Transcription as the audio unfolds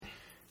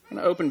I'm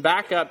going to open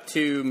back up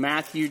to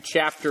Matthew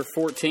chapter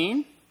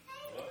 14.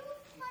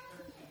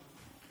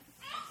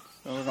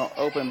 So we're going to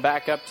open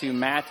back up to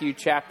Matthew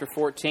chapter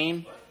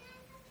 14.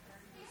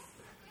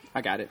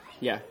 I got it.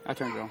 Yeah, I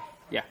turned it on.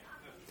 Yeah.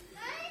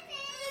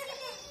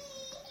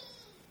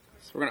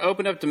 So we're going to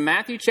open up to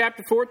Matthew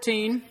chapter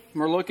 14.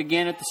 We'll look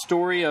again at the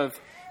story of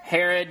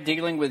Herod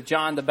dealing with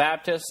John the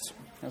Baptist.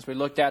 As we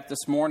looked at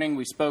this morning,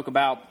 we spoke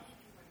about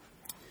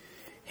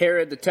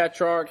Herod the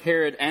Tetrarch,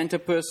 Herod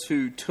Antipas,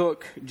 who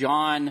took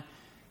John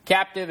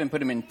captive and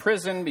put him in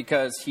prison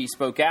because he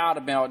spoke out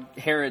about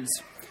Herod's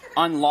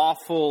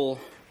unlawful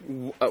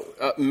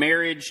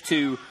marriage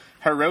to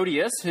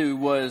Herodias, who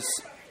was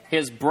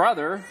his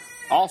brother,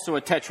 also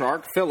a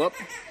tetrarch, Philip.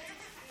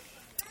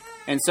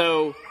 And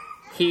so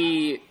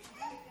he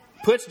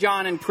puts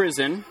John in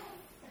prison,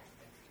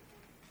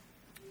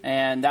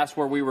 and that's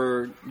where we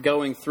were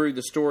going through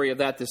the story of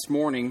that this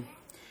morning,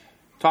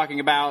 talking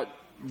about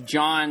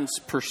John's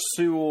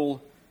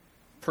pursuance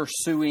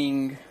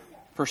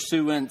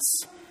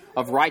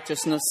of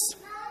righteousness,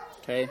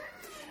 okay,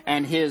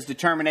 and his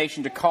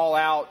determination to call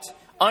out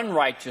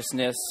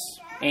unrighteousness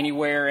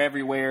anywhere,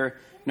 everywhere,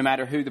 no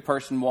matter who the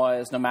person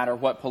was, no matter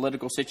what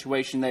political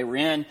situation they were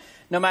in,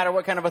 no matter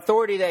what kind of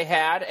authority they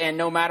had, and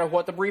no matter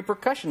what the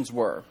repercussions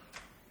were.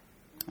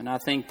 And I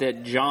think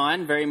that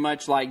John, very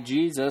much like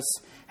Jesus,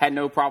 had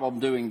no problem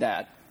doing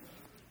that.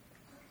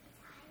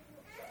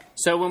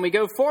 So when we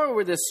go forward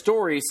with this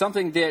story,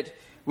 something that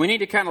we need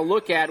to kind of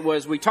look at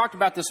was, we talked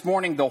about this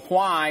morning the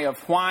why of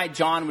why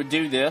John would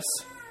do this.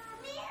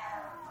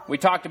 We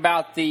talked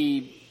about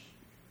the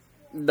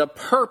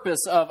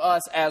purpose of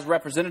us as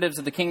representatives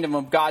of the kingdom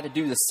of God to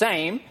do the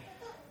same.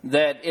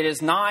 That it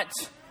is not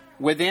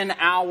within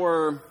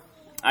our,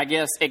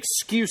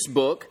 excuse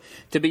book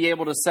to be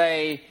able to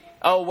say,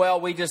 oh, well,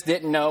 we just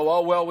didn't know.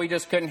 Oh, well, we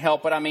just couldn't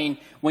help it. I mean,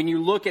 when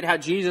you look at how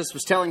Jesus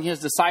was telling his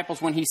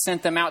disciples when he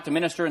sent them out to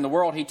minister in the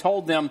world, he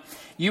told them,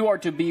 you are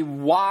to be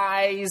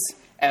wise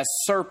as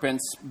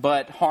serpents,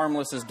 but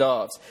harmless as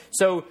doves.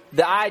 So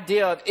the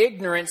idea of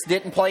ignorance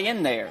didn't play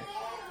in there.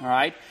 All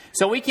right?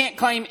 So we can't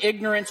claim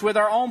ignorance with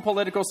our own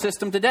political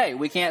system today.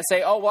 We can't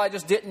say, oh, well, I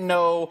just didn't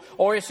know,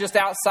 or it's just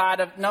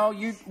outside of... No,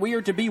 we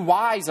are to be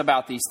wise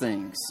about these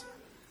things.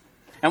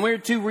 And we're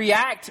to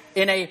react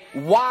in a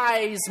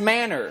wise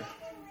manner.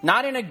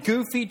 Not in a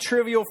goofy,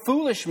 trivial,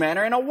 foolish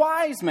manner, in a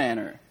wise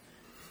manner.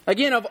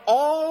 Again, of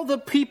all the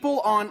people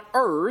on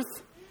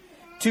earth,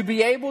 to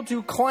be able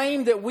to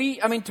claim that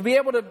to be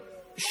able to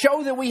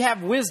show that we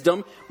have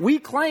wisdom, we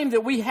claim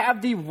that we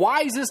have the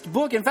wisest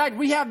book. In fact,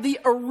 we have the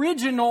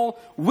original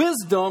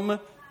wisdom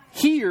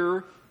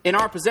here in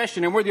our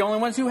possession, and we're the only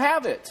ones who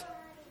have it.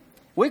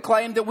 We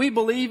claim that we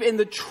believe in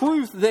the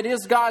truth that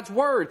is God's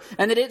Word,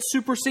 and that it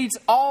supersedes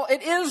all.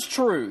 It is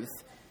truth.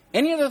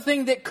 Any other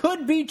thing that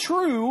could be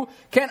true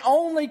can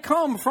only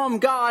come from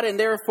God, and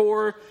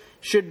therefore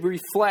should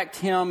reflect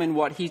Him and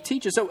what He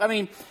teaches.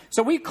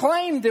 So we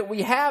claim that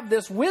we have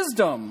this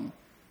wisdom.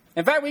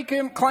 In fact, we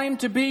can claim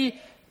to be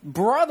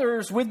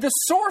brothers with the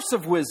source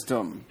of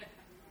wisdom.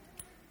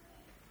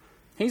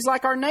 He's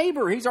like our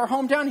neighbor. He's our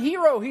hometown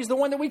hero. He's the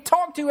one that we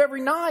talk to every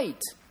night.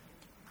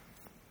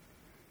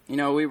 You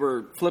know, we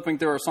were flipping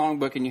through our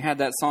songbook, and you had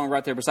that song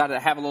right there beside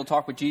it, Have a Little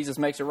Talk with Jesus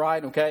Makes It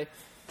Right, okay?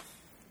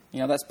 You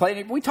know, that's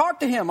played. We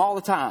talk to Him all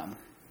the time.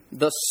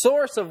 The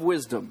source of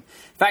wisdom.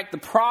 In fact, the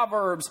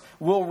Proverbs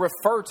will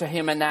refer to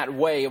Him in that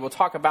way. It will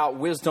talk about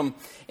wisdom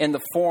in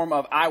the form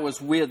of, I was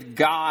with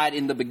God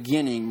in the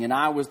beginning, and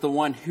I was the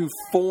one who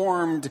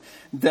formed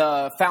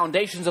the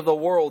foundations of the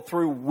world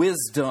through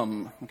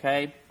wisdom,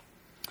 okay?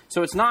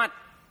 So it's not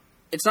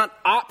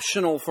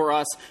optional for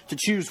us to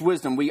choose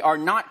wisdom. We are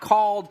not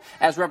called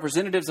as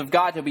representatives of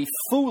God to be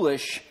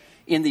foolish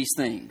in these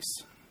things.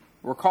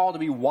 We're called to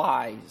be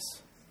wise.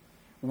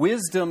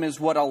 Wisdom is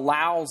what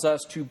allows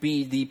us to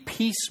be the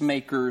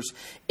peacemakers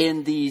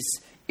in these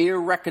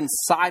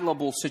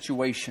irreconcilable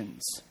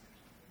situations.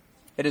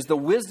 It is the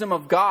wisdom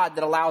of God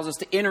that allows us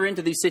to enter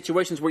into these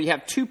situations where you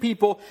have two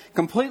people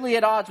completely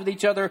at odds with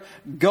each other,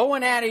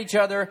 going at each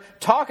other,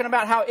 talking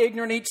about how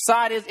ignorant each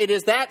side is. It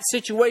is that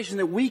situation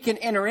that we can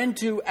enter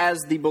into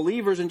as the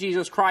believers in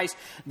Jesus Christ,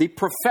 the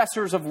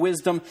professors of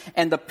wisdom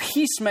and the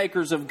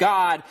peacemakers of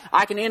God.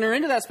 I can enter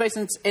into that space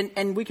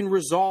and we can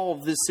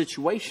resolve this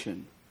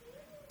situation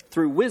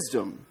through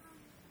wisdom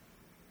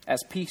as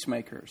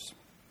peacemakers.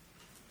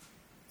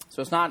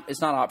 So it's not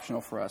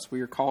optional for us. We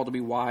are called to be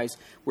wise.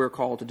 We're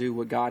called to do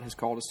what God has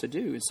called us to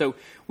do. And so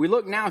we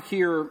look now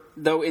here,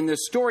 though, in this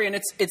story, and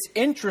it's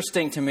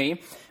interesting to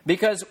me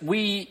because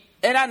and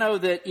I know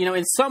that, you know,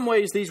 in some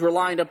ways these were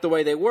lined up the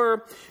way they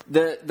were.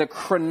 The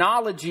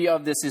chronology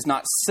of this is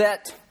not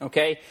set,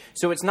 okay?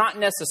 So it's not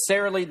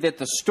necessarily that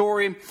the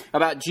story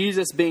about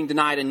Jesus being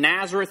denied in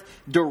Nazareth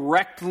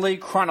directly,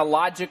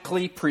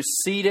 chronologically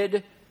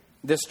preceded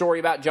this story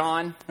about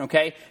John,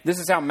 okay? This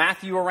is how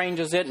Matthew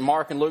arranges it, and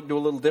Mark and Luke do a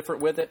little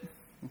different with it,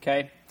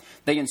 okay?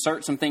 They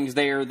insert some things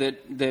there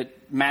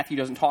that Matthew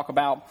doesn't talk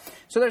about.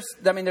 So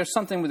there's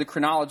something with the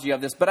chronology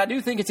of this, but I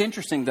do think it's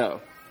interesting, though.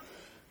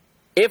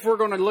 if we're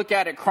going to look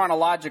at it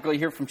chronologically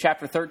here from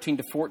chapter 13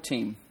 to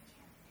 14,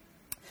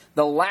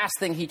 the last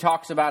thing he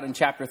talks about in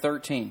chapter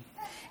 13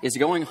 is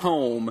going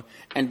home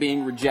and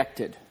being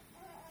rejected.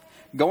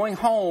 Going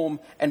home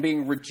and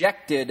being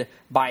rejected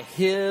by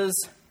his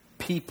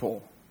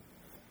people.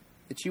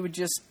 That you would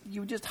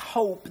just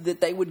hope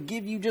that they would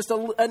give you just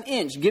an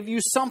inch, give you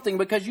something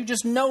because you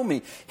just know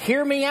me.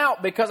 Hear me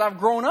out because I've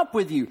grown up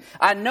with you.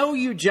 I know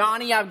you,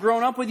 Johnny. I've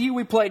grown up with you.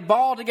 We played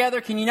ball together.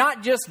 Can you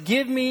not just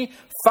give me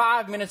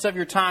 5 minutes of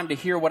your time to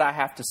hear what I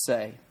have to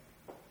say?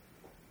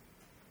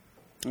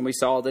 And we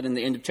saw that in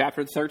the end of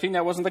chapter 13,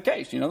 that wasn't the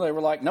case. They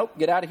were like, nope,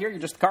 get out of here. You're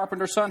just a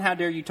carpenter's son. How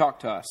dare you talk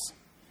to us?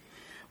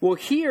 Well,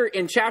 here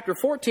in chapter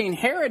 14,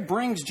 Herod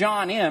brings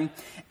John in,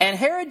 and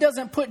Herod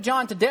doesn't put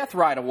John to death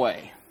right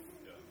away.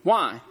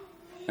 Why?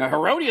 Now,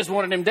 Herodias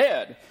wanted him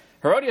dead.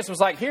 Herodias was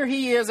like, here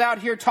he is out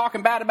here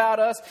talking bad about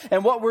us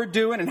and what we're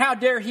doing, and how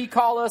dare he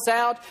call us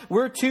out?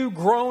 We're two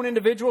grown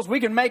individuals. We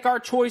can make our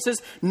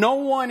choices. No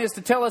one is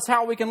to tell us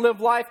how we can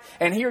live life.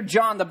 And here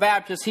John the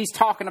Baptist, he's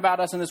talking about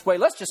us in this way.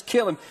 Let's just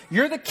kill him.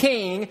 You're the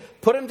king.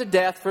 Put him to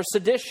death for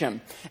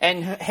sedition.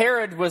 And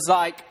Herod was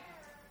like,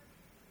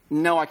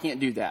 no, I can't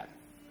do that.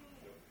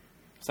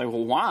 Say,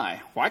 well,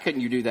 why? Why couldn't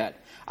you do that?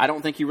 I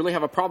don't think you really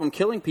have a problem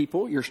killing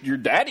people. Your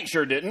daddy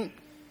sure didn't.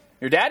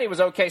 Your daddy was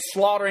okay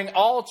slaughtering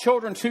all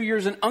children 2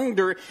 years and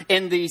under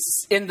in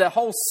the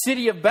whole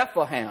city of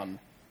Bethlehem.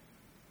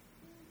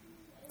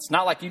 It's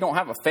not like you don't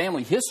have a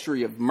family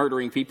history of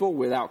murdering people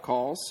without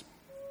cause.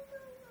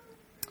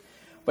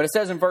 But it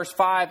says in verse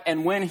 5,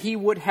 and when he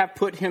would have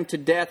put him to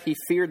death, he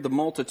feared the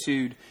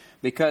multitude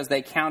because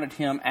they counted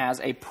him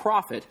as a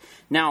prophet.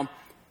 Now,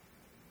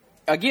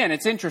 again,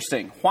 it's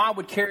interesting. Why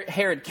would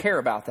Herod care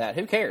about that?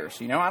 Who cares?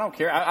 I don't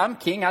care. I'm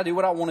king. I do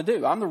what I want to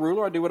do. I'm the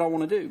ruler. I do what I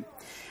want to do.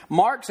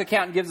 Mark's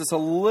account gives us a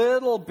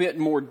little bit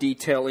more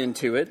detail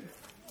into it.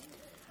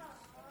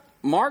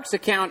 Mark's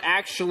account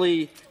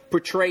actually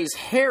portrays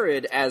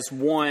Herod as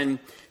one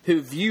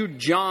who viewed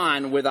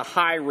John with a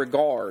high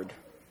regard.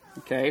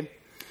 Okay?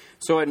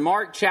 So in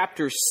Mark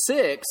chapter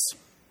 6,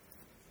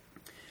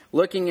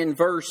 looking in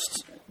verse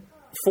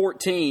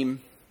 14,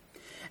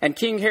 and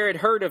King Herod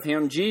heard of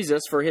him,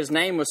 Jesus, for his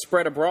name was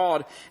spread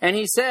abroad. And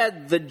he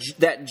said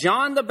that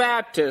John the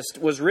Baptist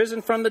was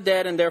risen from the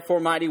dead, and therefore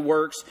mighty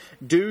works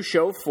do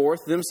show forth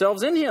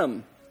themselves in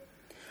him.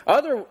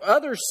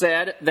 Others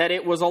said that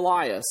it was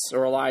Elias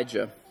or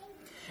Elijah.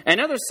 And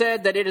others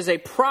said that it is a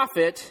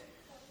prophet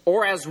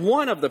or as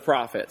one of the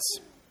prophets.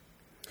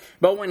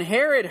 But when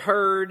Herod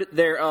heard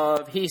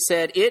thereof, he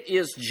said, it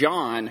is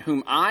John,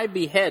 whom I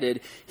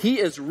beheaded. He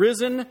is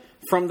risen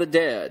from the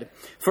dead.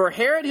 For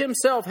Herod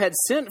himself had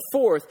sent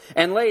forth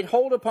and laid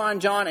hold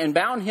upon John and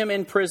bound him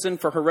in prison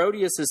for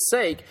Herodias'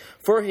 sake,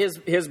 for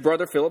his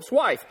brother Philip's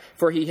wife,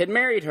 for he had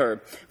married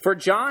her. For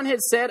John had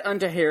said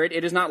unto Herod,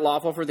 it is not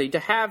lawful for thee to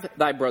have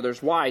thy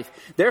brother's wife.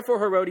 Therefore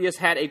Herodias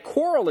had a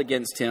quarrel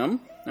against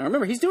him. Now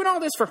remember, he's doing all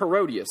this for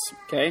Herodias,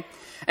 okay?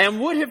 And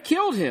would have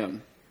killed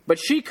him, but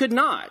she could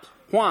not.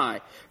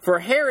 Why? For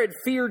Herod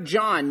feared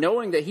John,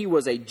 knowing that he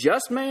was a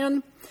just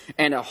man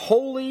and a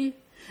holy,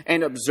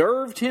 and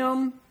observed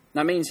him.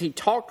 That means he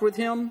talked with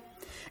him.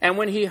 And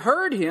when he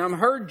heard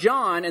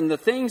John and the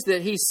things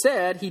that he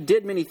said, he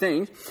did many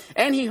things,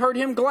 and he heard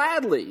him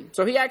gladly.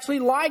 So he actually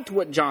liked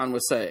what John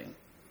was saying.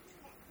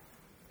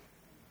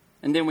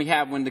 And then we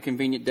have when the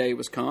convenient day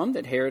was come,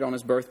 that Herod on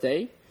his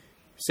birthday,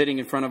 sitting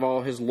in front of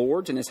all his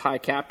lords and his high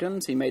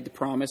captains, he made the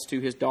promise to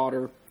his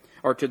daughter,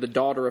 or to the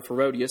daughter of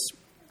Herodias,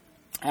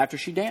 after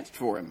she danced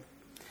for him.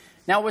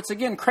 Now, what's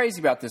again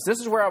crazy about this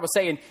is where I was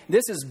saying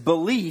this is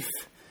belief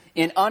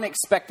in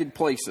unexpected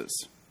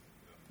places.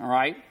 All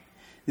right?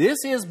 This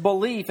is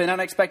belief in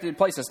unexpected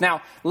places.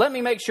 Now, let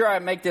me make sure I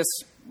make this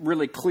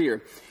really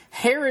clear.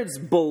 Herod's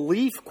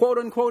belief, quote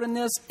unquote, in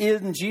this,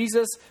 in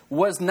Jesus,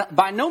 was not,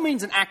 by no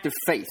means an act of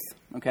faith.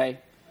 Okay?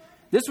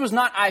 This was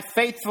not, I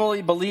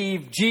faithfully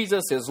believe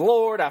Jesus is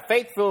Lord. I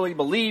faithfully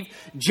believe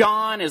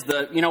John is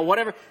the,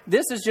 whatever.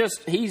 This is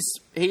just, he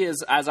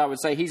is, as I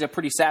would say, he's a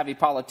pretty savvy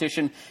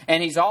politician.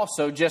 And he's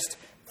also just,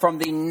 from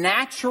the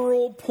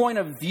natural point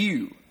of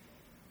view,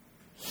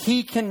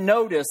 he can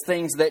notice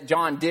things that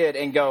John did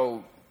and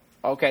go,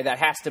 okay, that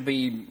has to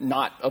be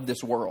not of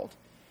this world.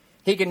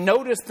 He can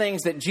notice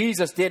things that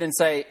Jesus did and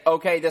say,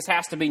 okay, this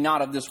has to be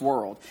not of this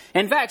world.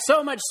 In fact,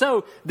 so much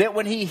so that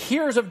when he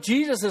hears of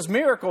Jesus'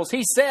 miracles,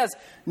 he says,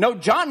 no,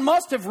 John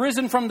must have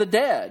risen from the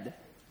dead.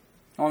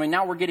 I mean,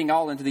 now we're getting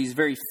all into these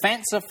very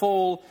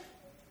fanciful,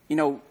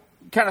 kind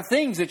of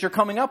things that you're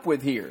coming up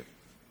with here.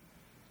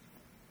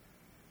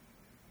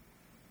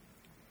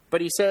 But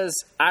he says,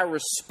 I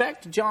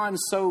respect John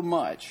so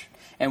much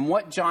and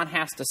what John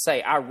has to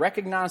say. I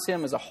recognize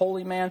him as a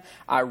holy man.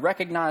 I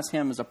recognize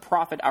him as a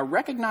prophet. I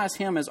recognize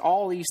him as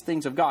all these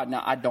things of God.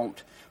 Now, I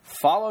don't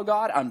follow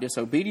God. I'm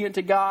disobedient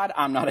to God.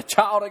 I'm not a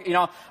child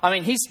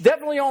of, he's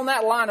definitely on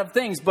that line of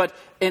things. But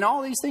in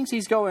all these things,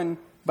 he's going,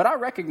 but I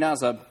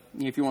recognize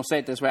if you want to say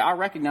it this way, I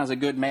recognize a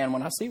good man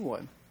when I see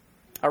one.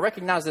 I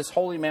recognize this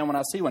holy man when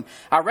I see one.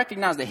 I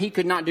recognize that he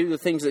could not do the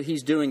things that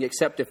he's doing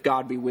except if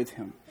God be with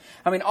him.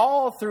 I mean,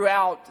 all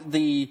throughout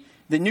the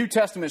New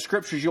Testament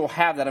scriptures, you'll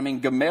have that. I mean,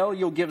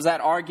 Gamaliel gives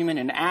that argument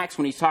in Acts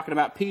when he's talking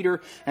about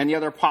Peter and the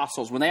other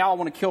apostles. When they all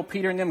want to kill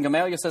Peter and them,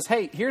 Gamaliel says,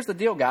 hey, here's the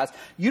deal, guys.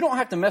 You don't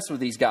have to mess with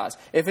these guys.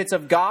 If it's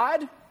of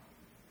God,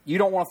 you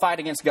don't want to fight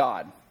against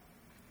God.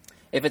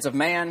 If it's of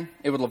man,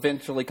 it will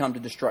eventually come to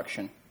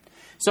destruction.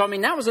 So, I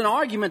mean, that was an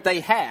argument they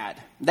had.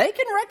 They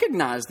can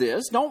recognize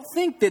this. Don't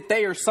think that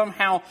they are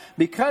somehow,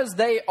 because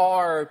they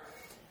are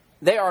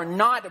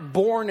not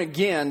born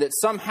again, that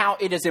somehow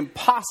it is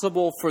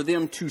impossible for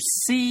them to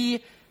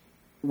see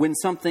when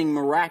something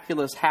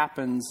miraculous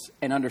happens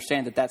and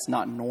understand that that's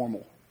not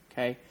normal,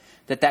 okay?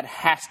 That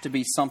has to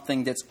be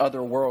something that's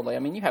otherworldly. I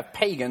mean, you have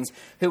pagans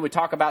who would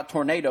talk about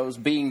tornadoes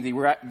being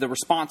the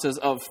responses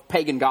of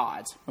pagan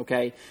gods,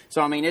 okay?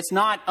 So, I mean, it's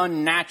not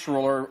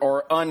unnatural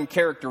or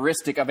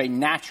uncharacteristic of a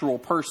natural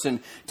person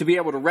to be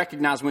able to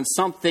recognize when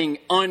something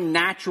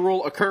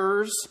unnatural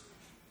occurs,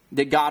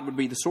 that God would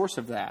be the source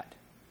of that.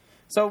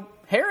 So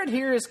Herod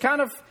here is kind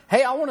of,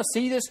 hey, I want to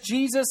see this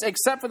Jesus,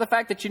 except for the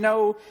fact that,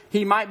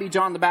 he might be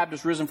John the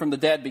Baptist risen from the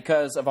dead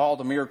because of all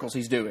the miracles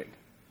he's doing.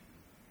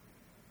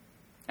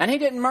 And he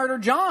didn't murder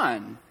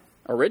John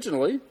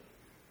originally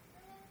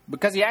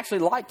because he actually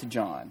liked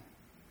John.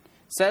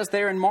 It says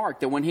there in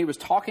Mark that when he was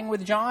talking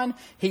with John,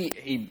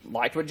 he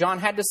liked what John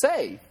had to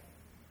say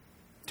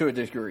to a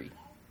degree.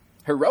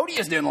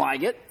 Herodias didn't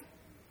like it,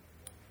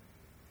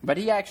 but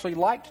he actually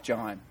liked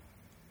John.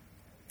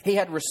 He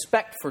had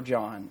respect for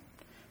John,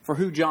 for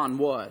who John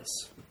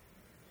was.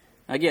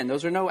 Again,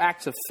 those are no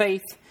acts of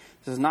faith.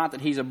 This is not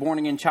that he's a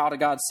born-again child of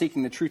God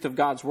seeking the truth of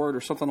God's word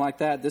or something like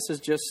that. This is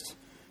just,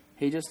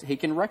 he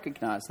can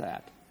recognize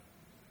that.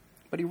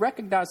 But he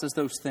recognizes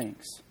those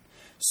things.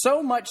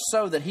 So much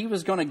so that he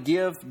was going to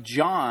give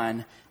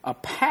John a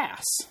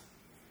pass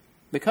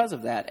because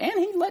of that. And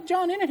he let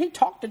John in and he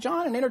talked to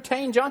John and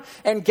entertained John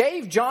and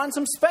gave John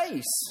some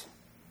space.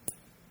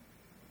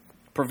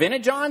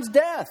 Prevented John's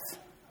death.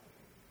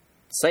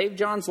 Saved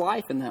John's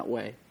life in that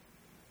way.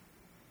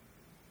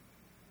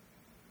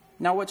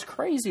 Now, what's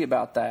crazy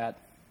about that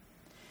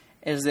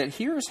is that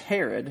here's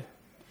Herod,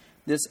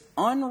 this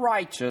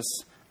unrighteous,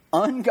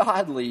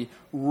 ungodly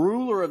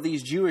ruler of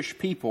these Jewish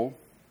people,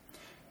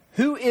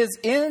 who is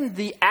in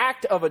the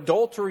act of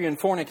adultery and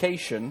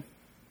fornication,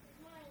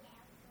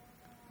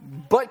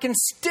 but can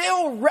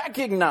still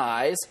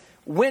recognize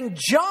when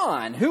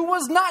John, who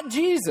was not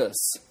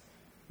Jesus,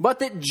 but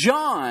that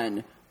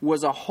John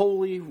was a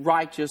holy,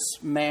 righteous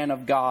man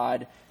of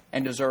God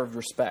and deserved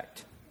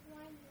respect.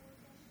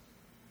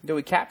 Do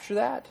we capture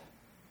that?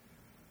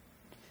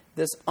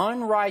 This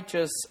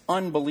unrighteous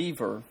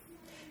unbeliever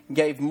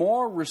gave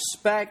more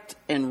respect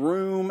and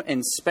room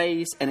and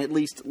space and at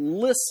least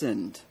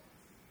listened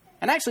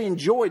and actually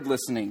enjoyed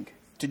listening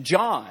to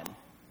John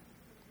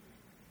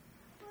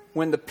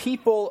when the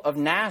people of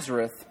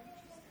Nazareth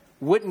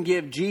wouldn't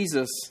give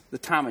Jesus the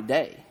time of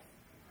day.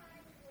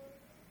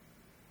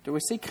 Do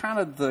we see kind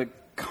of the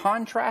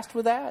contrast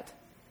with that?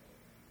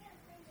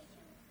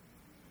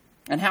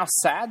 And how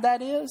sad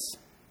that is?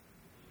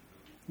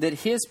 That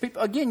his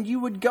people, again, you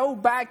would go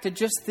back to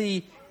just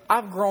the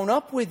I've grown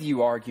up with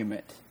you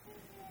argument.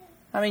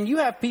 I mean, you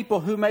have people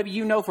who maybe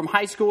from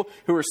high school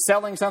who are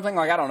selling something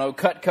like, I don't know,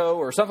 Cutco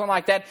or something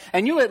like that,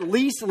 and you at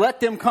least let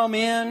them come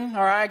in,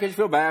 all right, because you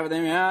feel bad for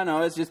them. Yeah, I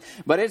know,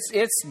 but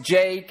it's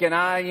Jake,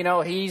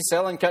 and he's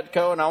selling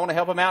Cutco, and I want to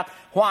help him out.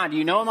 Why? Do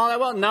you know him all that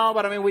well? No,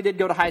 but I mean, we did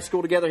go to high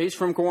school together. He's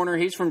from Corner,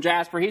 he's from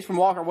Jasper, he's from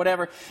Walker,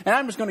 whatever, and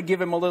I'm just going to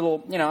give him a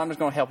little, I'm just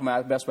going to help him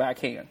out the best way I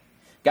can.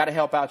 Got to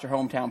help out your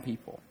hometown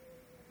people.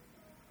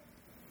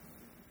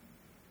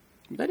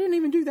 They didn't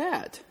even do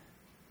that.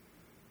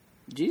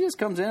 Jesus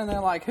comes in and they're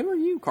like, who are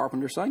you,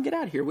 carpenter's son? Get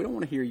out of here. We don't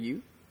want to hear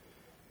you.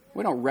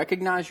 We don't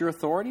recognize your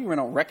authority. We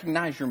don't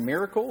recognize your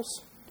miracles.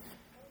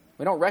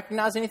 We don't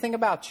recognize anything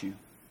about you.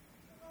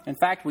 In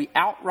fact, we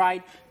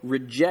outright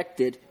reject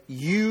it.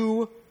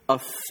 You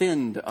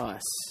offend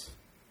us.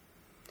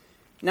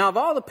 Now, of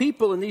all the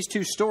people in these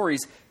two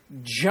stories,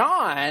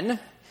 John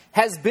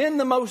has been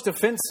the most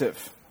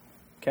offensive.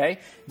 Okay?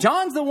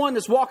 John's the one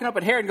that's walking up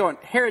at Herod going,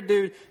 Herod,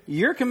 dude,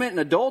 you're committing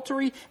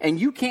adultery and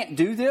you can't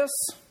do this.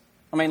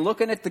 I mean,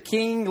 looking at the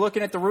king,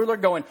 looking at the ruler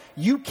going,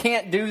 you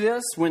can't do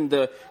this, when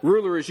the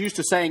ruler is used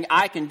to saying,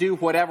 I can do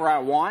whatever I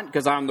want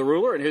because I'm the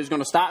ruler and who's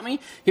going to stop me?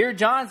 Here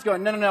John's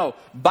going, no.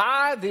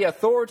 By the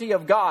authority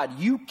of God,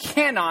 you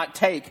cannot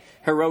take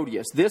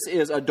Herodias. This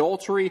is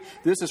adultery.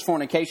 This is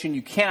fornication.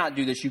 You cannot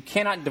do this. You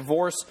cannot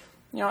divorce.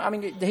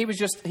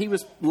 He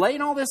was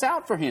laying all this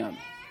out for him.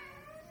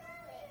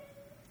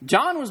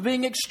 John was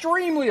being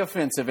extremely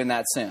offensive in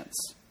that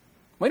sense.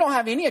 We don't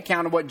have any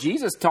account of what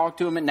Jesus talked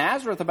to him at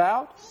Nazareth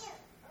about.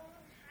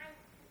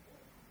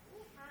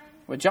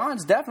 But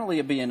John's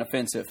definitely being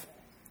offensive.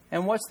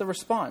 And what's the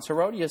response?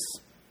 Herodias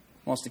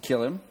wants to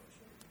kill him.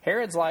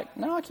 Herod's like,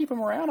 no, I keep him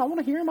around. I want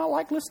to hear him. I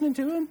like listening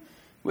to him.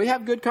 We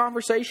have good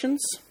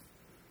conversations.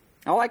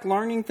 I like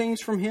learning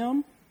things from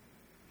him.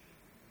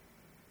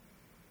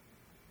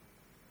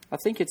 I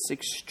think it's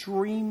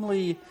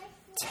extremely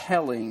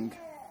telling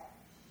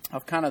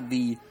of kind of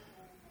the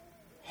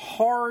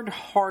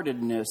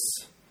hard-heartedness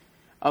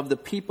of the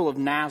people of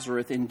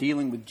Nazareth in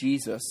dealing with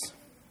Jesus.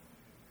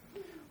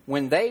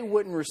 When they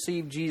wouldn't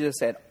receive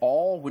Jesus at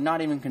all, would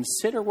not even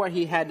consider what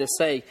he had to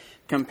say,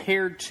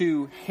 compared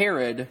to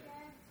Herod,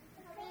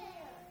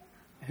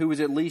 who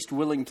was at least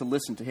willing to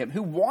listen to him,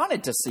 who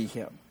wanted to see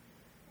him.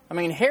 I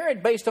mean,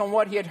 Herod, based on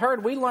what he had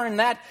heard, we learned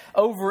that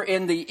over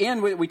in the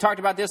end. We talked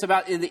about this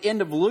about in the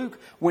end of Luke,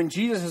 when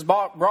Jesus is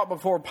brought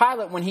before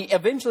Pilate, when he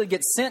eventually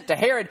gets sent to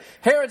Herod.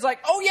 Herod's like,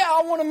 oh yeah,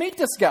 I want to meet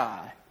this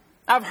guy.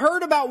 I've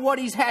heard about what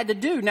he's had to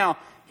do. Now,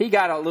 he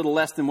got a little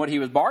less than what he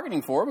was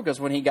bargaining for, because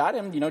when he got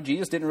him,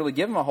 Jesus didn't really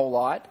give him a whole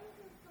lot.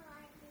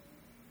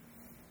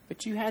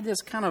 But you had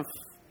this kind of,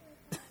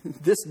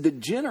 this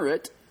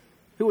degenerate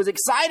who was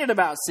excited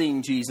about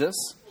seeing Jesus.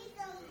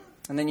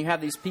 And then you have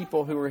these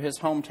people who were his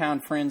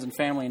hometown friends and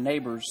family and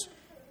neighbors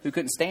who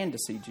couldn't stand to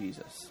see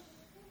Jesus.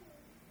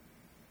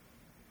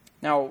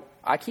 Now,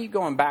 I keep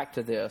going back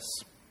to this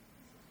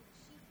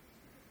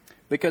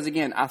because,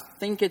 again, I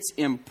think it's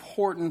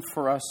important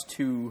for us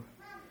to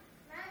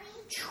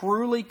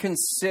truly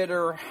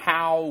consider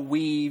how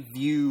we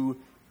view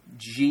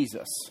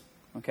Jesus,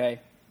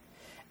 okay?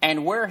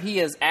 And where he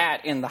is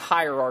at in the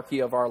hierarchy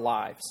of our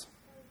lives,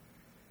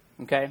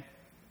 okay?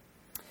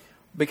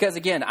 Because,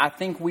 again, I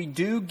think we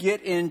do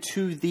get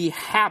into the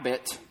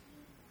habit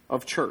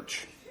of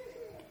church.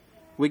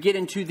 We get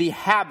into the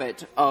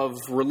habit of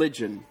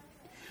religion.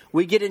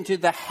 We get into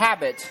the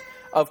habit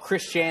of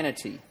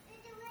Christianity.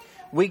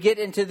 We get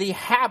into the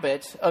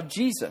habit of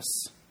Jesus.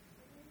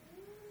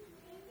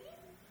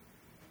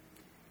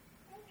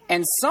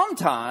 And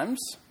sometimes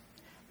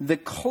the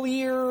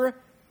clear,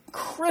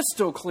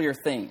 crystal clear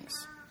things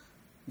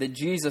that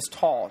Jesus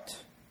taught,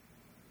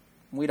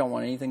 we don't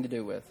want anything to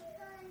do with.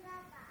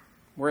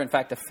 We're, in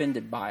fact,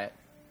 offended by it.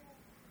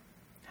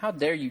 How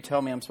dare you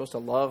tell me I'm supposed to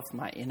love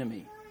my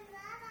enemy?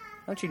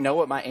 Don't you know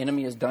what my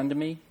enemy has done to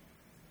me?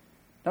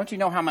 Don't you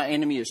know how my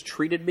enemy has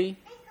treated me?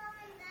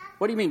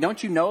 What do you mean?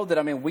 Don't you know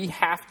that, we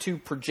have to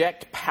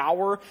project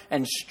power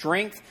and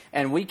strength,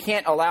 and we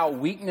can't allow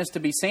weakness to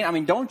be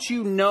seen? Don't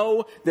you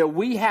know that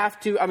we have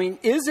to,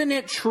 isn't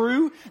it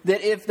true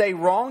that if they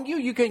wrong you,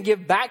 you can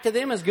give back to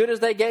them as good as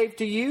they gave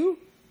to you?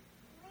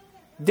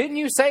 Didn't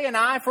you say an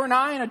eye for an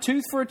eye and a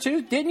tooth for a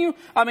tooth? Didn't you?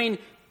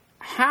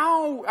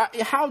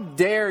 How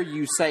dare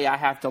you say I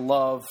have to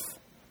love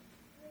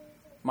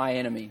my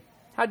enemy?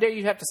 How dare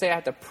you have to say I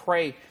have to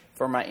pray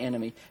for my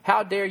enemy?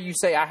 How dare you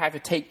say I have to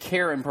take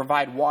care and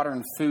provide water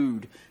and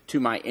food to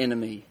my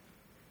enemy?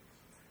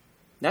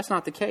 That's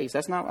not the case.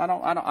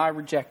 I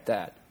reject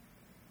that.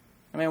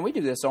 We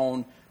do this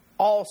on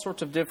all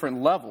sorts of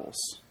different levels.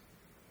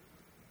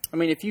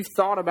 If you've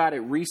thought about it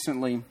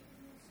recently,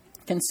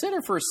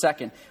 consider for a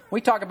second.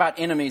 We talk about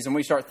enemies and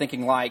we start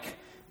thinking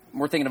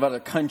we're thinking of other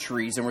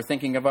countries and we're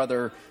thinking of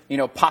other,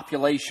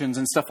 populations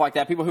and stuff like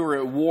that. People who are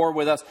at war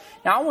with us.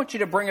 Now, I want you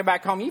to bring it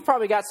back home. You've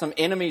probably got some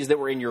enemies that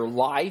were in your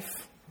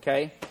life,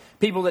 okay?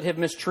 People that have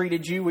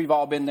mistreated you. We've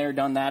all been there,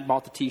 done that,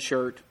 bought the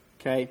t-shirt,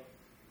 okay?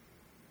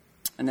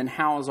 And then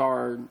how's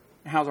our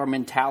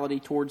mentality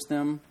towards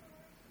them?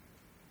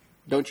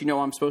 Don't you know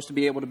I'm supposed to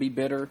be able to be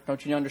bitter?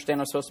 Don't you understand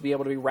I'm supposed to be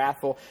able to be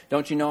wrathful?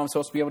 Don't you know I'm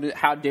supposed to be able to...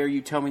 How dare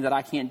you tell me that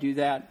I can't do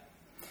that?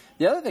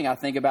 The other thing I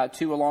think about,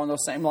 too, along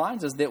those same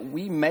lines is that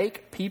we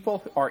make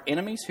people our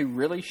enemies who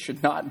really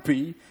should not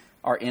be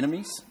our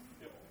enemies.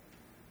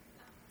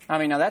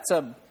 Now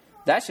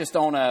that's just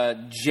on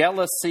a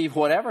jealousy,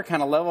 whatever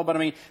kind of level. But,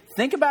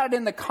 think about it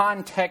in the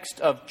context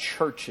of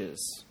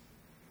churches.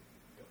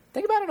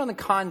 Think about it in the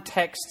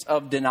context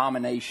of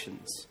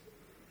denominations.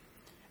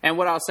 And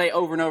what I'll say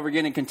over and over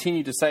again and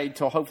continue to say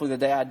till hopefully the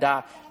day I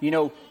die,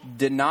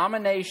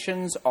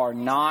 denominations are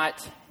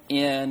not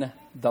in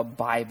the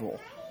Bible.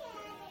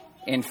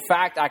 In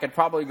fact, I could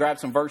probably grab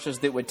some verses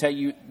that would tell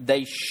you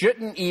they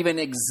shouldn't even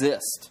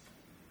exist.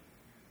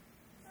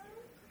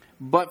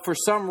 But for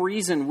some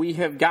reason, we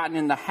have gotten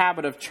in the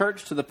habit of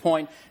church to the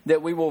point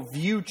that we will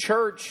view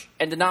church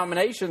and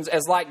denominations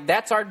as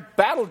that's our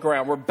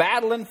battleground. We're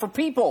battling for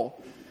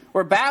people.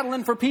 We're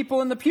battling for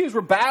people in the pews. We're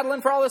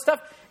battling for all this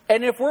stuff.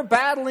 And if we're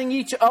battling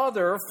each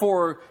other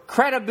for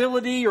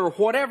credibility or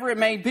whatever it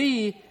may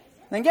be,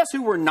 then guess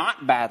who we're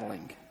not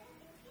battling?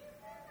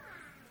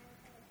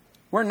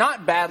 We're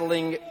not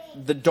battling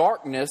the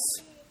darkness,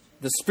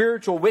 the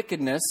spiritual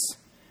wickedness,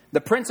 the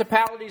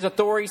principalities,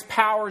 authorities,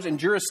 powers, and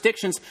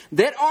jurisdictions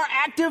that are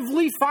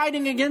actively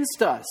fighting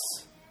against us.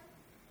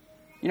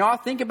 I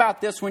think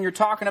about this when you're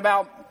talking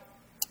about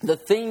the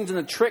things and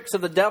the tricks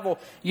of the devil.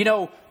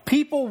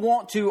 People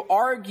want to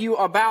argue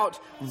about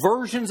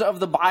versions of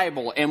the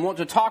Bible and want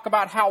to talk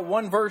about how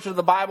one version of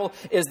the Bible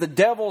is the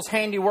devil's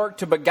handiwork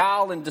to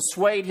beguile and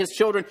dissuade his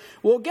children.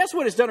 Well, guess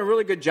what it's done a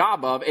really good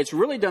job of? It's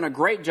really done a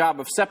great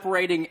job of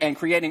separating and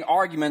creating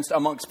arguments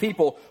amongst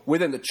people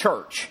within the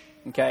church,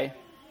 okay?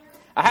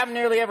 I haven't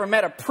nearly ever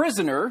met a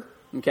prisoner,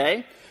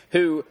 okay,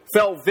 who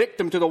fell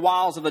victim to the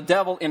wiles of the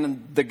devil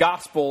in the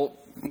gospel,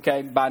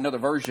 okay, by another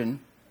version.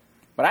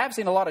 But I have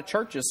seen a lot of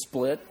churches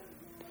split.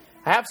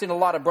 I have seen a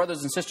lot of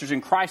brothers and sisters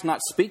in Christ not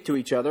speak to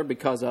each other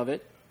because of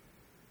it.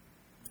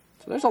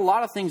 So there's a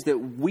lot of things that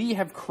we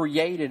have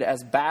created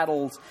as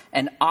battles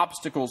and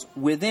obstacles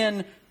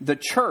within the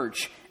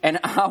church. And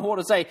I want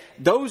to say,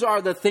 those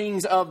are the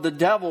things of the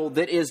devil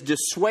that is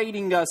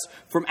dissuading us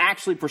from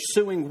actually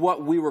pursuing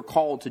what we were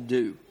called to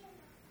do.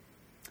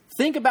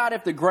 Think about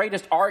if the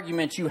greatest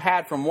argument you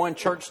had from one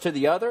church to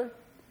the other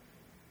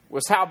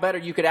was how better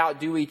you could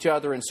outdo each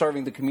other in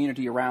serving the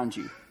community around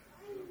you.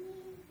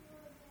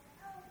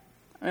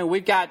 I mean,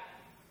 we've got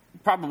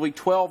probably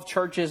 12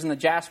 churches in the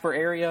Jasper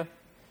area.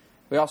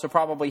 We also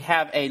probably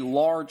have a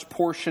large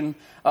portion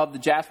of the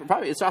Jasper.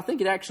 I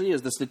think it actually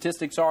is. The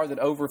statistics are that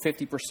over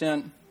 50%,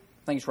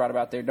 I think it's right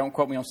about there. Don't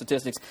quote me on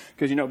statistics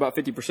because about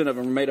 50% of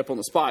them are made up on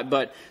the spot.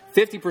 But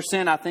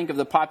 50%, I think, of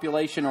the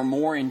population or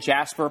more in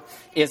Jasper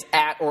is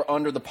at or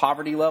under the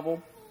poverty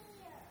level.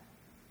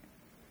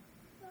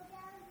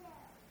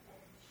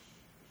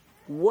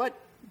 What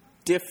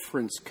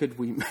difference could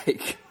we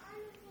make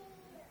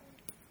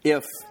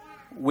if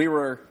we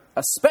were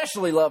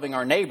especially loving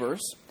our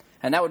neighbors?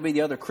 And that would be the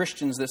other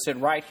Christians that sit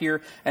right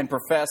here and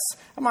profess.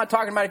 I'm not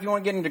talking about if you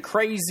want to get into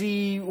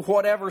crazy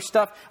whatever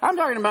stuff. I'm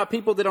talking about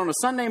people that on a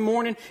Sunday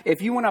morning,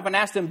 if you went up and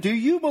asked them, do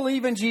you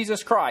believe in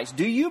Jesus Christ?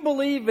 Do you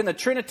believe in the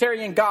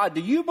Trinitarian God?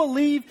 Do you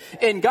believe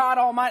in God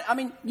Almighty? I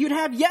mean, you'd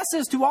have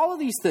yeses to all of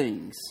these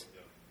things.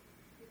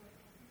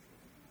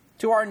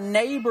 To our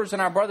neighbors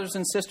and our brothers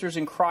and sisters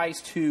in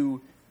Christ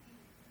who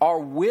are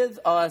with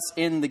us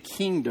in the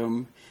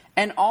kingdom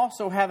and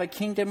also have a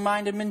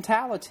kingdom-minded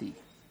mentality.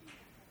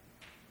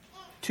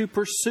 To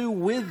pursue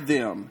with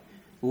them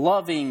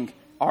loving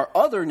our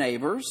other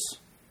neighbors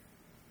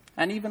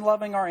and even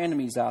loving our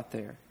enemies out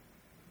there.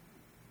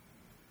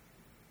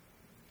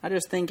 I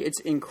just think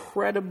it's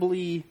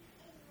incredibly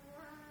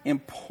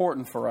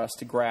important for us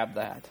to grab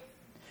that.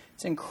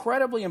 It's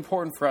incredibly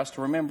important for us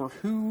to remember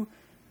who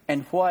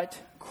and what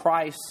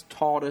Christ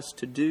taught us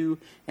to do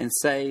and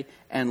say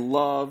and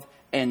love.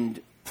 And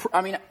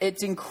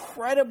it's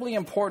incredibly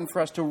important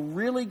for us to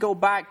really go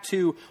back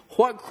to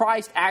what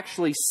Christ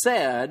actually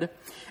said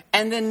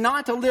and then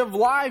not to live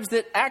lives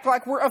that act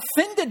like we're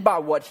offended by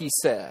what he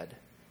said.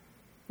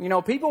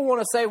 People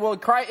want to say, well,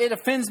 Christ, it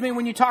offends me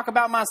when you talk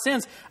about my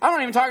sins. I'm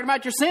not even talking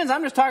about your sins.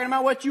 I'm just talking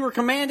about what you were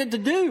commanded to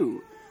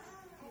do.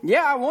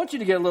 Yeah, I want you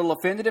to get a little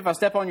offended if I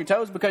step on your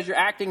toes because you're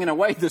acting in a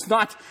way that's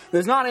not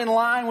in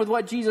line with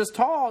what Jesus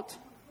taught.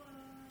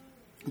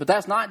 But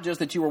that's not just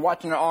that you were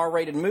watching an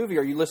R-rated movie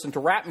or you listened to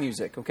rap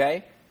music,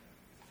 okay?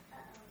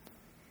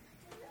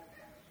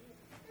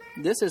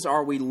 This is,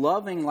 are we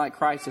loving like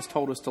Christ has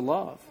told us to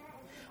love?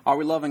 Are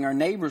we loving our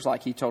neighbors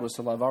like he told us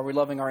to love? Are we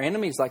loving our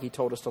enemies like he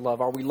told us to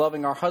love? Are we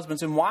loving our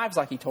husbands and wives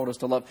like he told us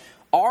to love?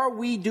 Are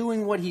we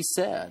doing what he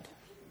said?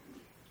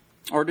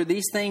 Or do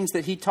these things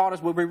that he taught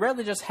us, would we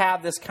rather just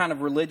have this kind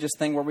of religious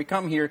thing where we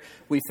come here,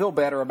 we feel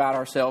better about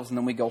ourselves, and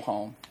then we go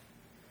home?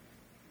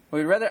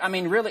 We'd rather,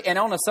 really, and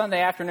on a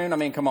Sunday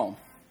afternoon, come on.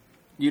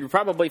 You'd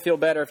probably feel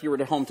better if you were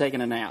at home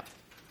taking a nap.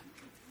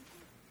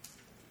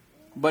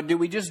 But do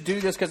we just do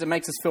this because it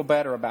makes us feel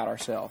better about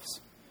ourselves?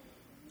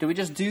 Do we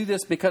just do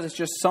this because it's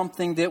just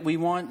something that we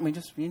want?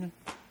 It's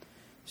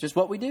just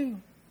what we do.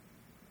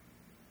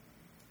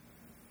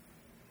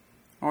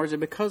 Or is it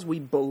because we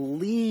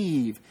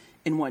believe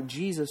in what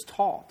Jesus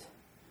taught?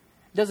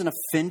 It doesn't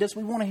offend us.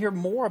 We want to hear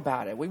more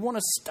about it. We want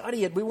to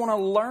study it. We want to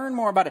learn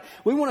more about it.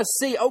 We want to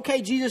see,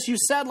 okay, Jesus, you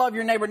said love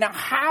your neighbor. Now,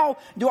 how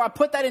do I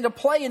put that into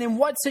play and in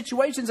what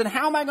situations and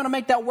how am I going to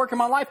make that work in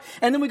my life?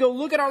 And then we go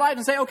look at our lives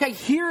and say, okay,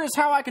 here is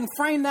how I can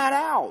frame that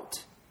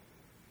out.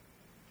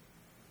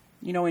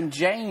 In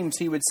James,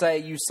 he would say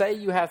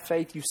you have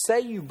faith, you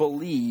say you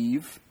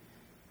believe.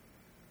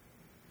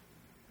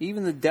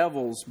 Even the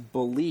devils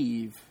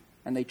believe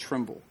and they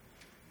tremble.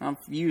 I've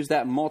used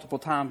that multiple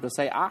times to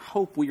say, I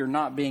hope we are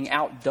not being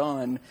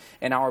outdone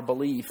in our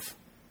belief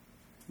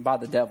by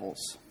the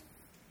devils.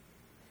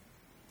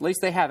 At least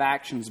they have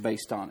actions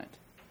based on it.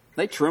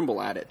 They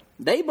tremble at it.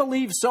 They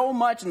believe so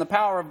much in the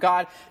power of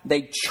God,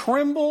 they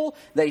tremble,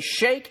 they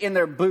shake in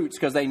their boots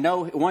because they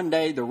know one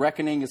day the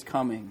reckoning is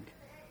coming.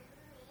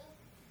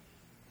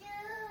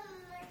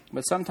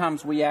 But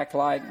sometimes we act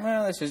like,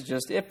 well, this is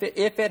just, if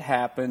it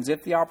happens,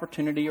 if the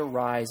opportunity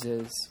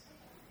arises,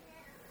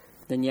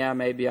 then yeah,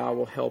 maybe I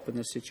will help in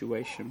this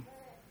situation.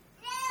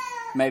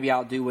 Maybe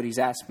I'll do what he's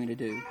asked me to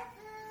do.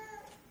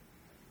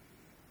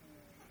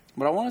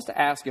 But I want us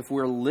to ask if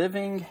we're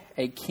living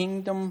a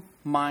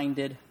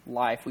kingdom-minded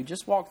life. We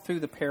just walked through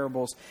the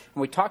parables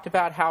and we talked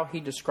about how he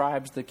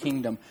describes the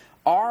kingdom.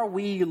 Are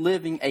we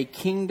living a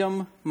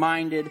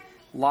kingdom-minded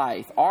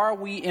life? Are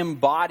we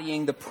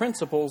embodying the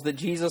principles that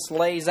Jesus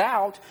lays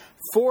out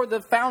for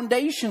the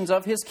foundations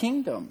of his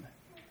kingdom?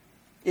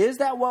 Is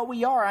that what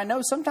we are? I know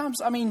sometimes,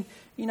 we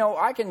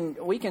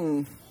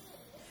can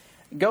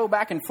go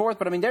back and forth,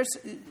 but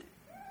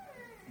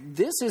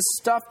this is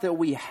stuff that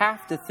we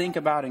have to think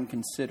about and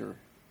consider.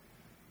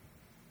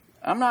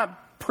 I'm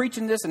not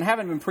preaching this and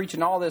haven't been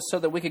preaching all this so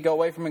that we could go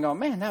away from it and go,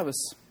 man, that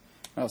was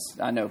Well,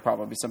 I know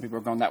probably some people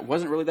are going, that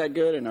wasn't really that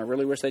good, and I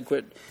really wish they'd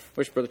quit.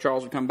 Wish Brother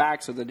Charles would come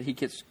back so that he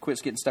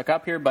quits getting stuck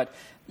up here. But,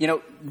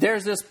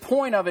 there's this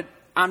point of it.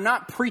 I'm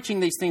not preaching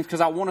these things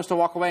because I want us to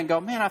walk away and go,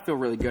 man, I feel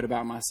really good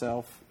about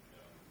myself.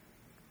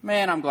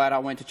 Man, I'm glad I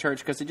went to church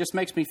because it just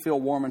makes me feel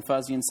warm and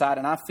fuzzy inside,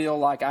 and I feel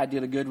like I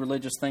did a good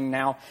religious thing.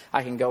 Now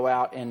I can go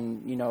out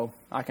and,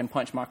 I can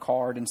punch my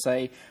card and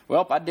say,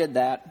 well, I did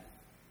that.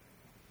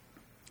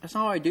 That's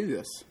not how I do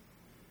this.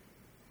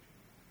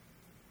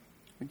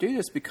 We do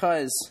this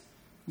because,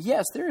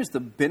 yes, there is the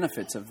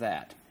benefits of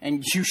that.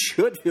 And you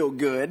should feel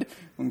good,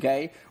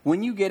 okay,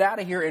 when you get out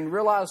of here and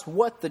realize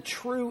what the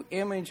true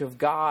image of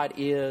God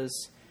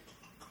is,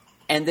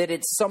 and that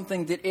it's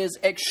something that is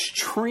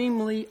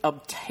extremely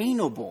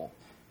obtainable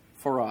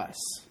for us.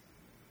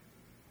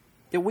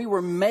 That we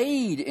were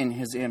made in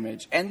His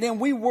image, and then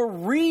we were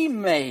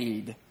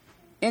remade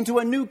into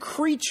a new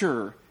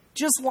creature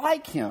just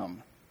like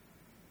Him.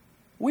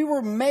 We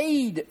were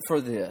made for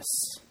this.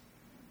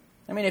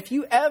 I mean, if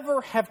you ever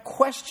have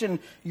questioned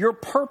your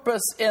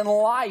purpose in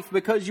life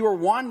because you were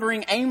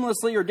wandering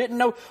aimlessly or didn't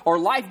know, or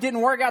life didn't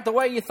work out the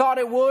way you thought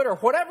it would, or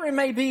whatever it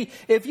may be,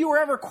 if you were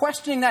ever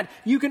questioning that,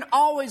 you can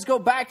always go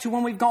back to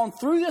when we've gone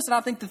through this. And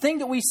I think the thing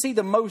that we see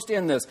the most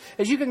in this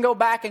is you can go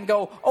back and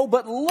go, oh,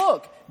 but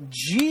look,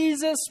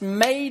 Jesus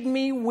made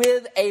me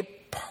with a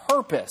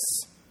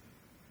purpose.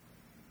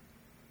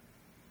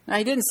 Now,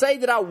 He didn't say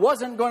that I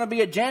wasn't going to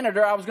be a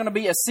janitor, I was going to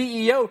be a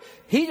CEO.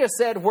 He just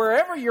said,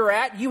 wherever you're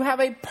at, you have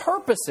a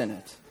purpose in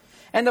it.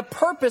 And the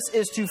purpose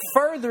is to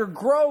further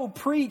grow,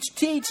 preach,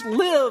 teach,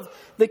 live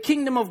the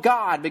kingdom of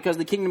God. Because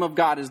the kingdom of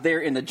God is there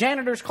in the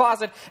janitor's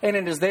closet, and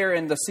it is there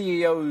in the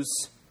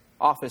CEO's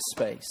office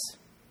space.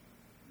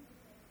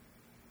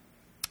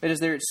 It is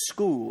there at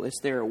school. It's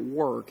there at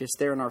work. It's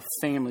there in our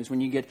families.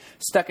 When you get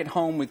stuck at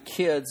home with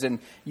kids and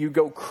you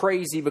go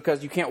crazy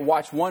because you can't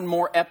watch one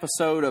more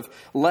episode of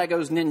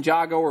Legos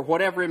Ninjago or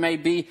whatever it may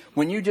be.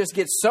 When you just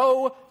get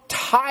so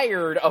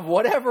tired of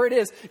whatever it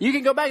is, you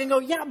can go back and go,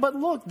 yeah, but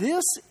look,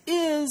 this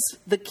is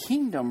the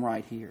kingdom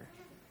right here.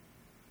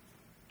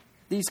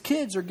 These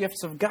kids are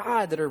gifts of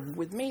God that are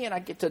with me, and I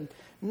get to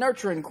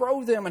nurture and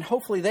grow them, and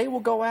hopefully they will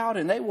go out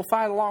and they will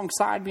fight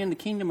alongside me in the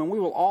kingdom, and we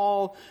will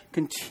all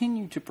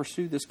continue to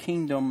pursue this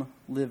kingdom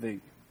living.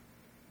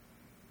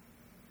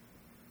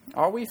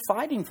 Are we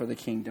fighting for the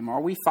kingdom? Are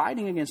we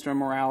fighting against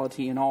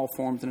immorality in all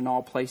forms and in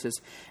all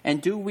places?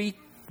 And do we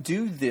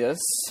do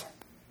this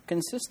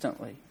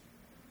consistently?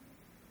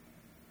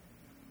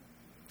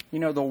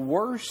 The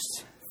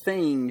worst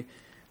thing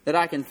that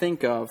I can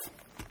think of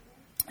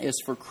is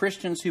for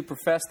Christians who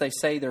profess they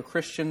say they're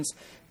Christians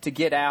to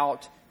get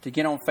out, to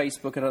get on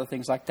Facebook and other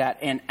things like that,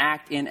 and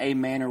act in a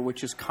manner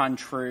which is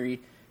contrary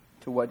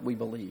to what we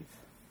believe.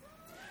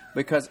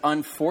 Because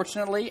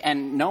unfortunately,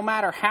 and no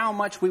matter how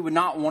much we would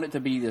not want it to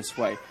be this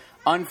way,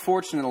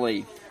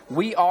 unfortunately,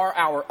 we are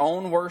our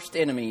own worst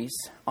enemies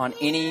on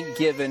any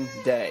given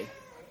day.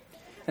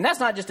 And that's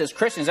not just as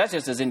Christians, that's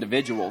just as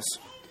individuals.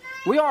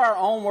 We are our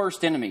own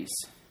worst enemies.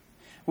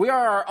 We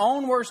are our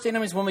own worst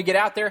enemies when we get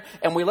out there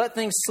and we let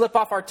things slip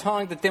off our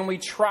tongue that then we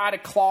try to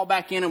claw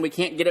back in and we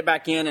can't get it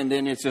back in, and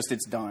then it's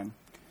done.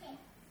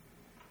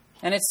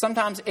 And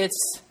sometimes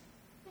it's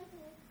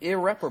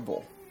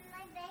irreparable.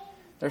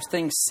 There's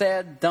things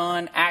said,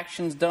 done,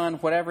 actions done,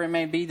 whatever it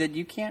may be that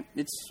you can't,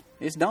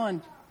 it's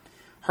done.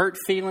 Hurt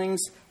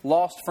feelings,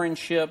 lost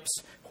friendships,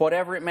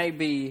 whatever it may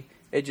be,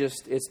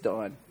 it's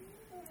done.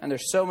 And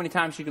there's so many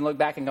times you can look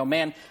back and go,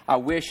 man, I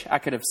wish I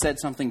could have said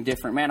something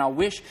different. Man, I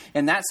wish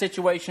in that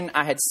situation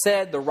I had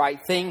said the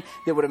right thing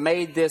that would have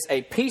made this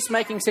a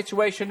peacemaking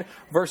situation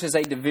versus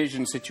a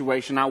division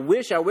situation. I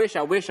wish.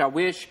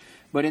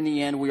 But in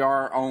the end, we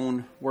are our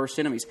own worst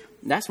enemies.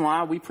 That's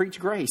why we preach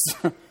grace.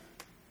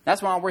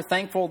 That's why we're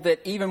thankful that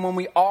even when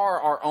we are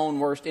our own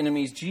worst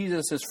enemies,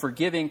 Jesus is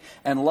forgiving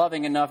and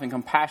loving enough and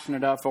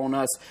compassionate enough on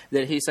us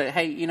that He said,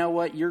 hey, you know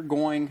what? You're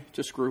going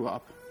to screw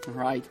up,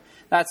 right?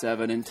 That's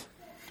evident.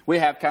 We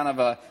have kind of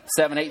a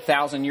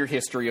 8,000 year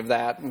history of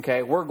that,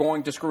 okay? We're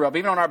going to screw up.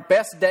 Even on our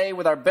best day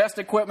with our best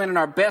equipment and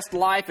our best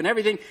life and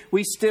everything,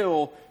 we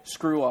still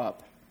screw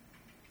up.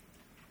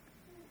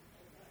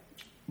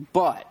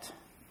 But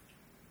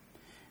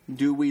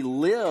do we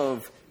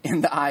live in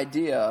the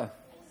idea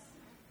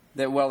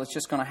that, well, it's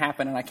just going to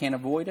happen and I can't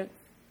avoid it?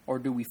 Or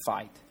do we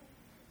fight?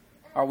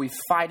 Are we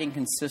fighting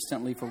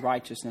consistently for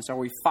righteousness? Are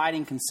we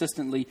fighting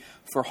consistently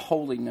for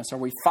holiness? Are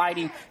we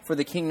fighting for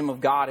the kingdom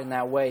of God in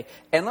that way?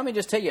 And let me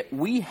just tell you,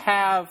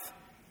 there's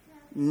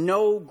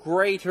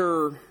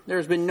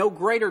been no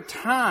greater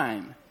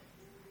time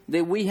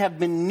that we have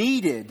been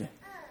needed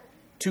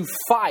to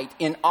fight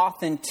in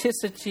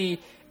authenticity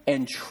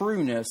and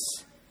trueness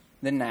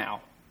than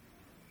now.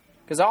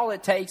 Because all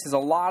it takes is a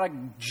lot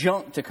of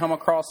junk to come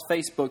across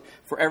Facebook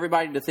for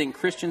everybody to think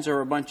Christians are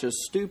a bunch of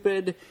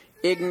stupid,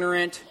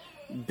 ignorant,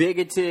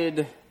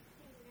 bigoted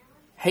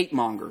hate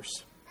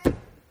mongers. And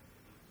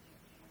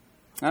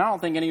I don't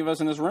think any of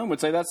us in this room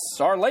would say that's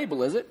our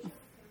label, is it?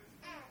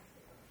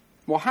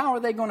 Well, how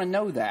are they going to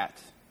know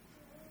that?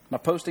 By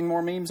posting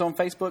more memes on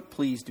Facebook?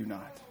 Please do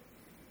not.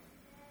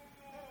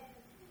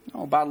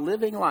 Oh, by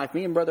living life.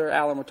 Me and Brother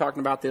Alan were talking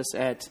about this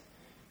at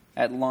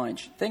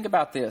lunch. Think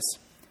about this.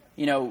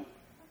 You know,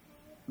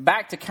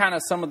 back to kind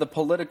of some of the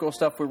political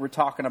stuff we were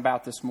talking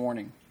about this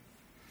morning.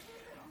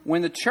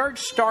 When the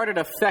church started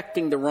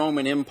affecting the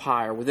Roman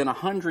Empire, within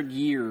 100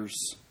 years,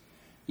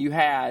 you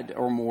had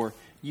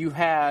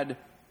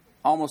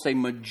almost a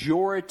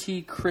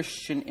majority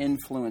Christian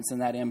influence in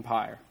that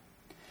empire.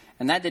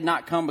 And that did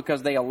not come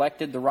because they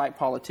elected the right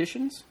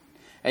politicians.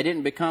 It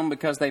didn't become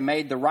because they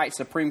made the right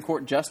Supreme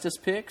Court justice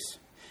picks.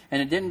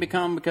 And it didn't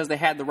become because they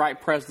had the right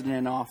president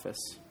in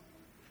office.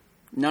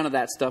 None of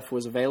that stuff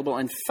was available.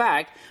 In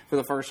fact, for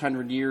the first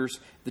 100 years,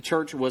 the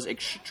church was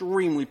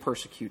extremely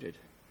persecuted.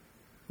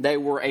 They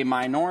were a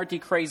minority,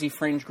 crazy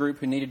fringe group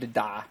who needed to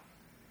die.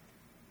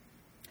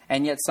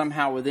 And yet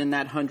somehow within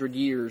that 100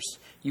 years,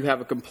 you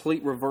have a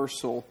complete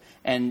reversal,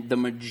 and the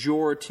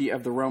majority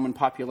of the Roman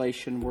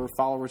population were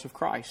followers of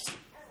Christ.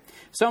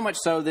 So much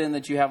so then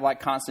that you have like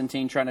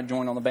Constantine trying to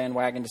join on the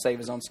bandwagon to save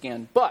his own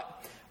skin. But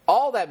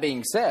all that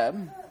being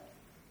said,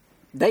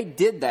 they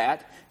did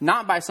that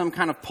not by some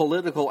kind of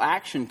political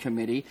action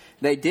committee.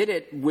 They did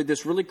it with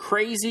this really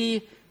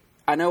crazy,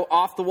 I know,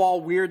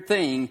 off-the-wall weird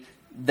thing.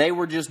 They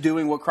were just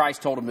doing what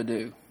Christ told them to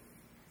do.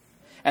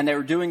 And they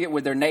were doing it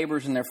with their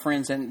neighbors and their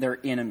friends and their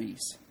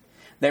enemies.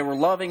 They were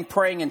loving,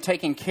 praying, and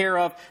taking care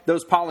of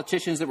those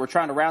politicians that were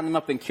trying to round them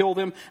up and kill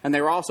them. And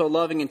they were also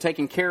loving and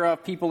taking care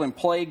of people in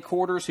plague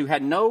quarters who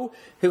had no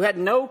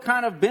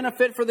kind of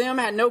benefit for them,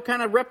 had no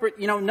kind of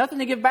nothing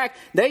to give back.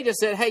 They just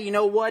said, hey, you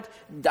know what?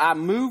 I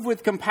move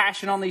with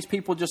compassion on these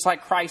people just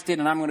like Christ did,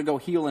 and I'm going to go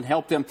heal and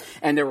help them.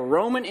 And there were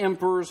Roman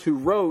emperors who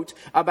wrote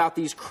about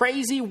these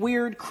crazy,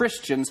 weird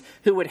Christians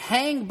who would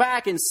hang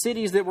back in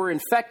cities that were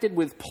infected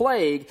with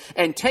plague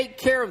and take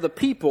care of the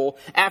people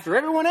after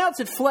everyone else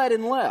had fled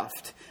and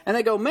left. And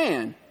they go,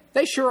 man,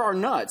 they sure are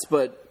nuts,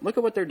 but look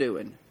at what they're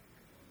doing.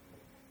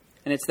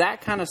 And it's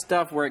that kind of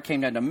stuff where it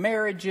came down to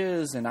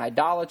marriages and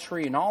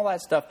idolatry and all that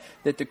stuff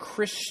that the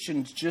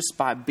Christians, just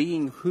by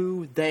being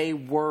who they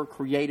were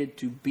created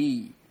to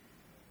be,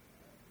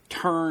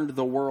 turned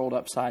the world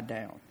upside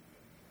down.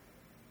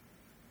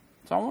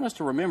 So I want us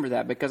to remember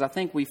that, because I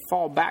think we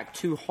fall back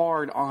too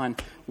hard on,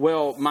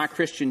 well, my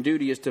Christian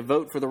duty is to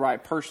vote for the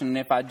right person, and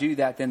if I do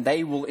that, then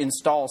they will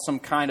install some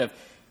kind of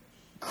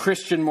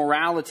Christian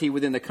morality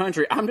within the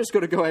country. I'm just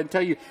going to go ahead and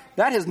tell you,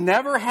 that has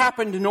never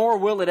happened, nor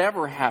will it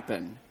ever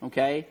happen,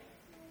 okay?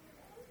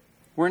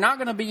 We're not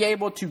going to be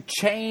able to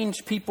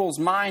change people's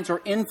minds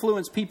or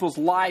influence people's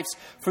lives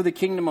for the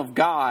kingdom of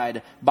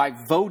God by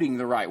voting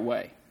the right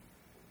way.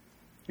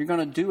 You're going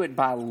to do it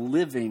by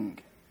living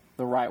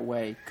the right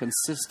way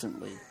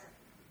consistently.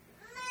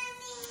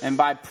 And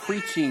by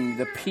preaching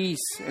the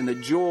peace and the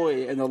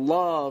joy and the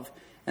love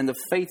and the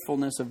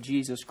faithfulness of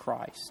Jesus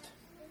Christ.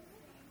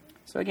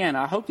 So again,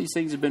 I hope these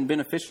things have been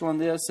beneficial in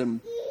this,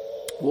 and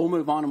we'll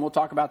move on and we'll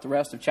talk about the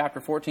rest of chapter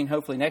 14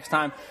 hopefully next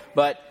time.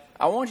 But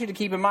I want you to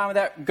keep in mind with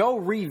that, go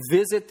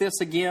revisit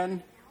this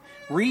again.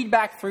 Read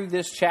back through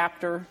this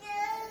chapter.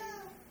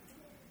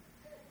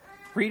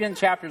 Read in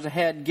chapters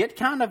ahead. Get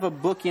kind of a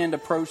bookend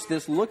approach to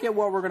this. Look at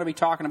what we're going to be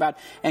talking about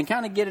and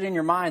kind of get it in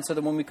your mind so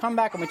that when we come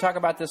back and we talk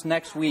about this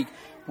next week,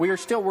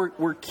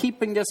 we're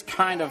keeping this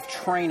kind of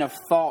train of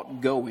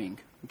thought going.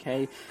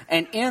 Okay?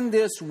 And in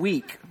this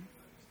week,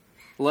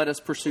 let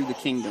us pursue the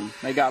kingdom.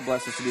 May God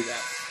bless us to do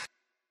that.